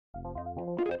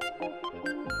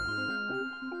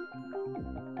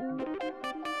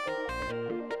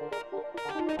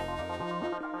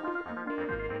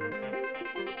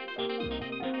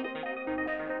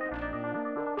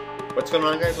What's going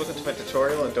on, guys? Welcome to my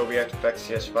tutorial on Adobe After Effects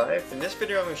CS5. In this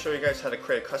video I'm going to show you guys how to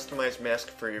create a customized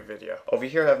mask for your video. Over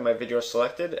here I have my video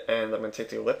selected and I'm going to take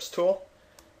the Ellipse tool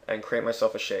and create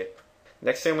myself a shape.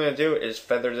 Next thing I'm going to do is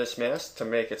feather this mask to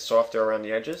make it softer around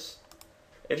the edges.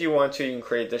 If you want to, you can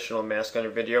create additional mask on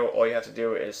your video. All you have to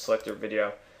do is select your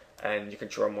video and you can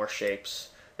draw more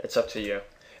shapes. It's up to you.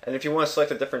 And if you want to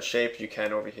select a different shape, you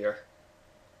can over here.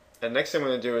 And next thing I'm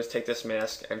going to do is take this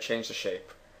mask and change the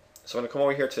shape. So I'm going to come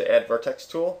over here to the Add Vertex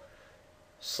tool,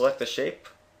 select the shape,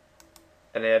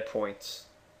 and add points.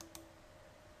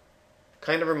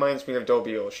 Kind of reminds me of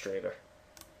Adobe Illustrator.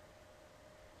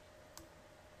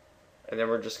 And then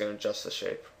we're just going to adjust the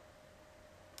shape.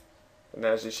 And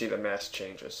as you see, the mask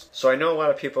changes. So I know a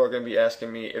lot of people are going to be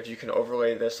asking me if you can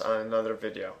overlay this on another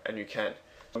video, and you can.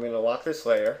 I'm going to lock this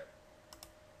layer,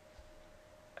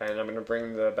 and I'm going to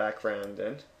bring the background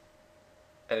in.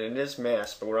 And it is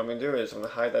masked, but what I'm going to do is I'm going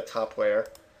to hide that top layer.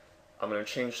 I'm going to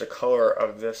change the color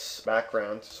of this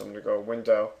background. So I'm going to go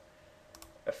Window,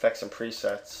 Effects and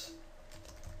Presets,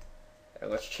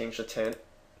 and let's change the tint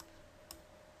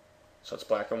so it's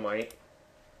black and white.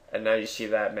 And now you see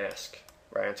that mask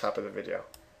right on top of the video.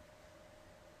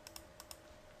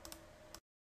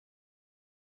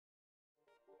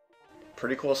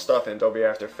 Pretty cool stuff in Adobe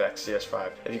After Effects CS5.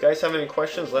 If you guys have any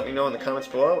questions, let me know in the comments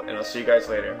below, and I'll see you guys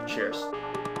later. Cheers.